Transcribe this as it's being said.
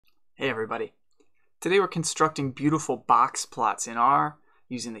Hey everybody. Today we're constructing beautiful box plots in R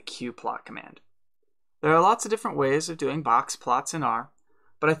using the qplot command. There are lots of different ways of doing box plots in R,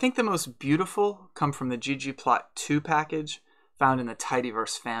 but I think the most beautiful come from the ggplot2 package found in the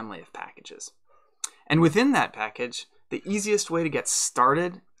tidyverse family of packages. And within that package, the easiest way to get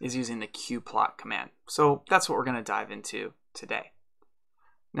started is using the qplot command. So that's what we're going to dive into today.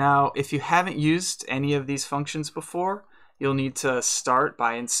 Now, if you haven't used any of these functions before, you'll need to start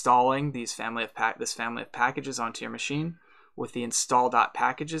by installing this family of packages onto your machine with the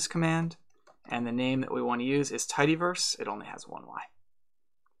install.packages command, and the name that we want to use is tidyverse. It only has one Y.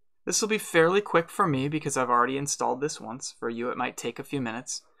 This will be fairly quick for me because I've already installed this once. For you, it might take a few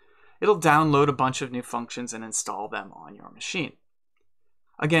minutes. It'll download a bunch of new functions and install them on your machine.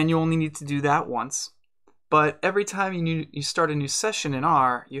 Again, you only need to do that once, but every time you start a new session in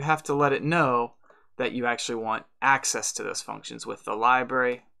R, you have to let it know that you actually want access to those functions with the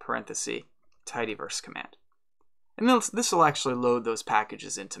library parenthesis tidyverse command. And this will actually load those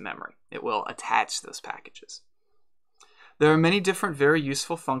packages into memory. It will attach those packages. There are many different very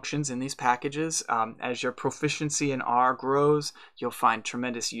useful functions in these packages. As your proficiency in R grows, you'll find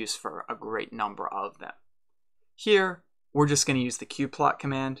tremendous use for a great number of them. Here, we're just going to use the qplot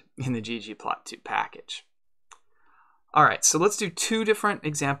command in the ggplot2 package. All right, so let's do two different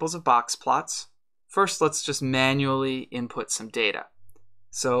examples of box plots. First, let's just manually input some data.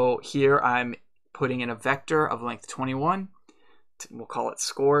 So here I'm putting in a vector of length 21. We'll call it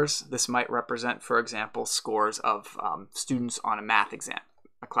scores. This might represent, for example, scores of students on a math exam,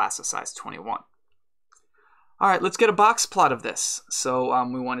 a class of size 21. All right, let's get a box plot of this. So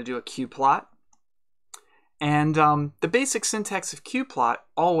we want to do a qplot. And the basic syntax of qplot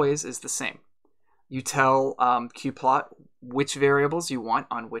always is the same. You tell qplot which variables you want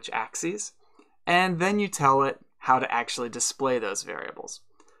on which axes, and then you tell it how to actually display those variables.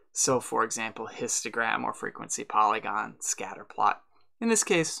 So for example, histogram or frequency polygon, scatter plot. In this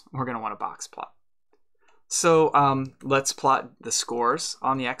case, we're going to want a box plot. So let's plot the scores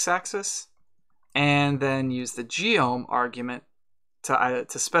on the x-axis, and then use the geom argument to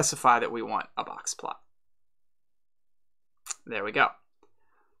specify that we want a box plot. There we go.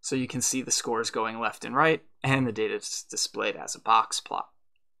 So you can see the scores going left and right, and the data is displayed as a box plot.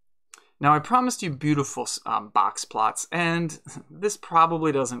 Now I promised you beautiful box plots, and this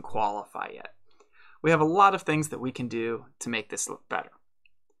probably doesn't qualify yet. We have a lot of things that we can do to make this look better.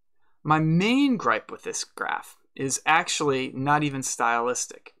 My main gripe with this graph is actually not even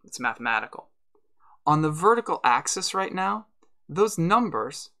stylistic, it's mathematical. On the vertical axis right now, those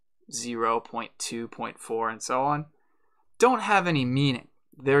numbers, 0, 0.2, 0.4, and so on, don't have any meaning.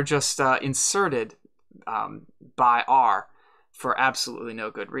 They're just inserted by R for absolutely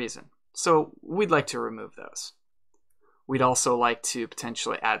no good reason. So we'd like to remove those. We'd also like to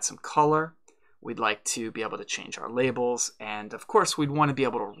potentially add some color. We'd like to be able to change our labels. And of course, we'd want to be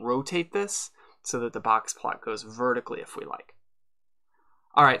able to rotate this so that the box plot goes vertically if we like.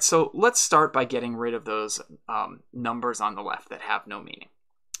 All right, so let's start by getting rid of those numbers on the left that have no meaning.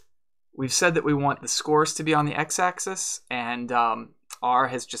 We've said that we want the scores to be on the x-axis, and R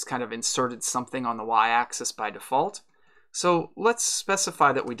has just kind of inserted something on the y-axis by default. So let's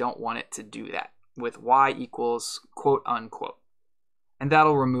specify that we don't want it to do that with y equals quote unquote. And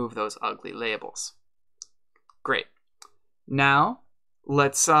that'll remove those ugly labels. Great. Now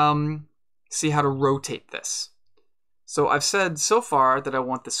let's see how to rotate this. So I've said so far that I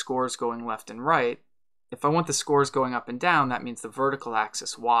want the scores going left and right. If I want the scores going up and down, that means the vertical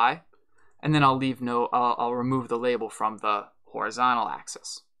axis y. And then I'll remove the label from the horizontal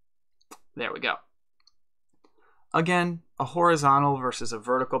axis. There we go. Again, a horizontal versus a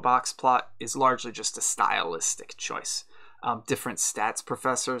vertical box plot is largely just a stylistic choice. Different stats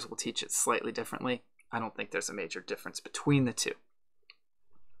professors will teach it slightly differently. I don't think there's a major difference between the two.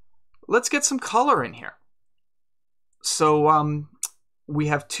 Let's get some color in here. So we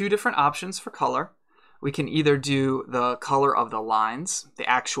have two different options for color. We can either do the color of the lines, the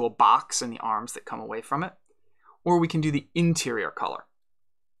actual box and the arms that come away from it, or we can do the interior color.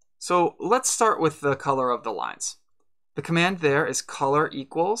 So let's start with the color of the lines. The command there is color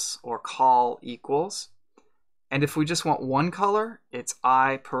equals or col equals. And if we just want one color, it's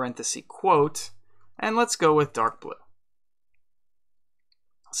I parenthesis quote, and let's go with dark blue.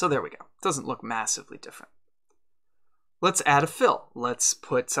 So there we go. Doesn't look massively different. Let's add a fill. Let's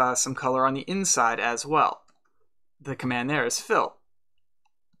put some color on the inside as well. The command there is fill.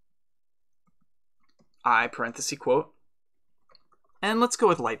 I parenthesis quote. And let's go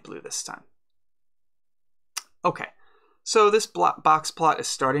with light blue this time. Okay, so this box plot is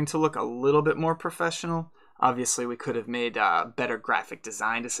starting to look a little bit more professional. Obviously, we could have made better graphic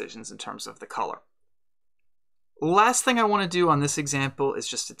design decisions in terms of the color. Last thing I want to do on this example is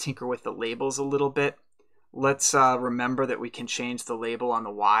just to tinker with the labels a little bit. Let's remember that we can change the label on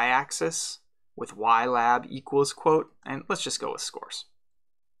the y-axis with ylab equals quote, and let's just go with scores.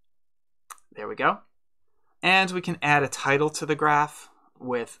 There we go. And we can add a title to the graph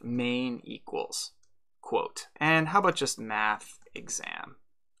with main equals quote. And how about just math exam?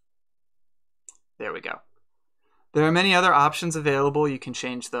 There we go. There are many other options available. You can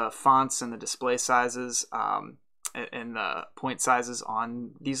change the fonts and the display sizes and the point sizes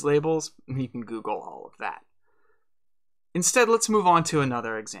on these labels. You can Google all of that. Instead, let's move on to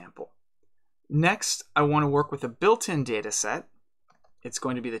another example. Next, I want to work with a built-in data set. It's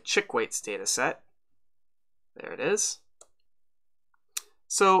going to be the Chickweights Data Set. There it is.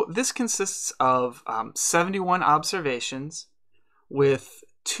 So this consists of 71 observations with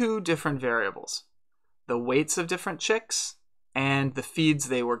 2 different variables: the weights of different chicks and the feeds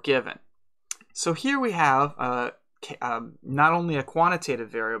they were given. So here we have not only a quantitative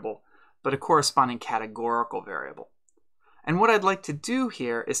variable, but a corresponding categorical variable. And what I'd like to do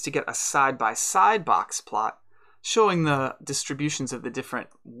here is to get a side-by-side box plot showing the distributions of the different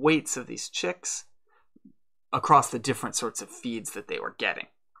weights of these chicks across the different sorts of feeds that they were getting.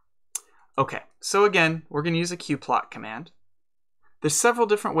 Okay, so again, we're going to use a qplot command. There's several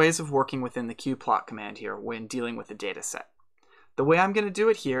different ways of working within the qplot command here when dealing with a data set. The way I'm going to do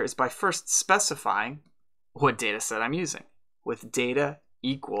it here is by first specifying what data set I'm using with data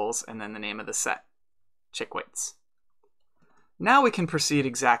equals and then the name of the set, Chickweights. Now we can proceed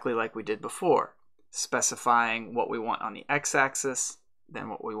exactly like we did before, specifying what we want on the x-axis, then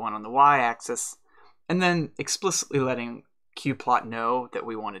what we want on the y-axis, and then explicitly letting qplot know that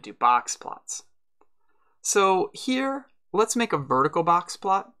we want to do box plots. So here, let's make a vertical box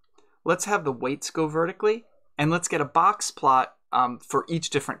plot. Let's have the weights go vertically, and let's get a box plot for each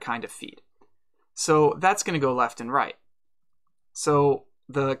different kind of feed. So that's going to go left and right. So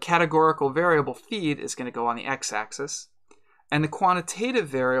the categorical variable feed is going to go on the x-axis, and the quantitative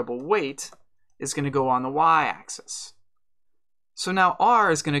variable weight is going to go on the y-axis. So now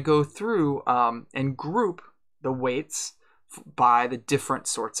R is going to go through and group the weights by the different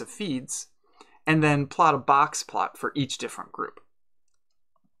sorts of feeds, and then plot a box plot for each different group.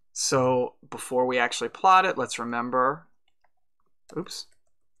 So before we actually plot it, let's remember,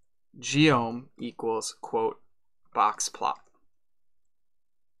 geom equals quote box plot.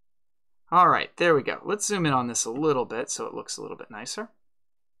 All right, there we go. Let's zoom in on this a little bit so it looks a little bit nicer.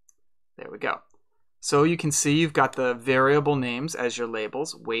 There we go. So you can see you've got the variable names as your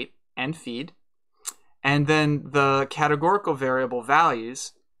labels, weight and feed. And then the categorical variable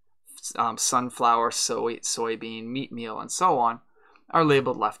values, sunflower, soybean, meat meal, and so on, are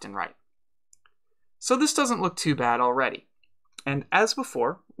labeled left and right. So this doesn't look too bad already. And as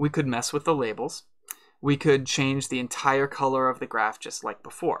before, we could mess with the labels. We could change the entire color of the graph just like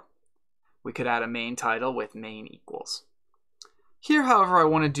before. We could add a main title with main equals. Here, however, I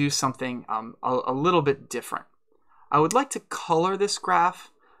want to do something a little bit different. I would like to color this graph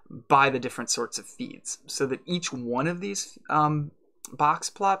by the different sorts of feeds so that each one of these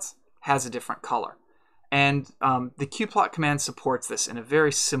box plots has a different color. And the qplot command supports this in a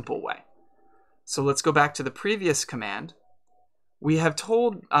very simple way. So let's go back to the previous command. We have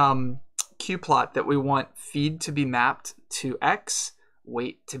told qplot that we want feed to be mapped to x,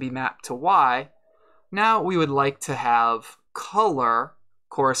 weight to be mapped to y. Now we would like to have color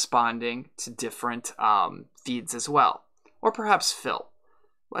corresponding to different feeds as well, or perhaps fill.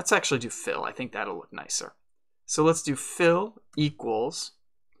 Let's actually do fill. I think that'll look nicer. So let's do fill equals.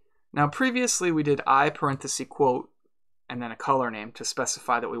 Now previously we did I parenthesis quote and then a color name to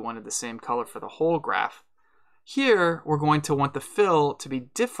specify that we wanted the same color for the whole graph. Here we're going to want the fill to be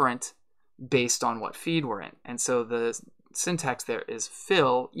different based on what feed we're in. And so the syntax there is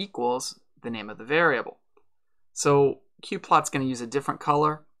fill equals the name of the variable. So qplot's going to use a different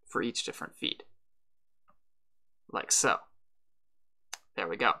color for each different feed, like so. There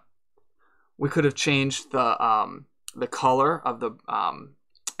we go. We could have changed the color of the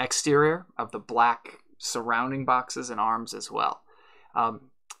exterior of the black surrounding boxes and arms as well.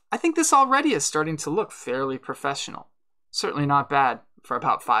 I think this already is starting to look fairly professional. Certainly not bad for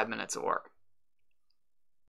about 5 minutes of work.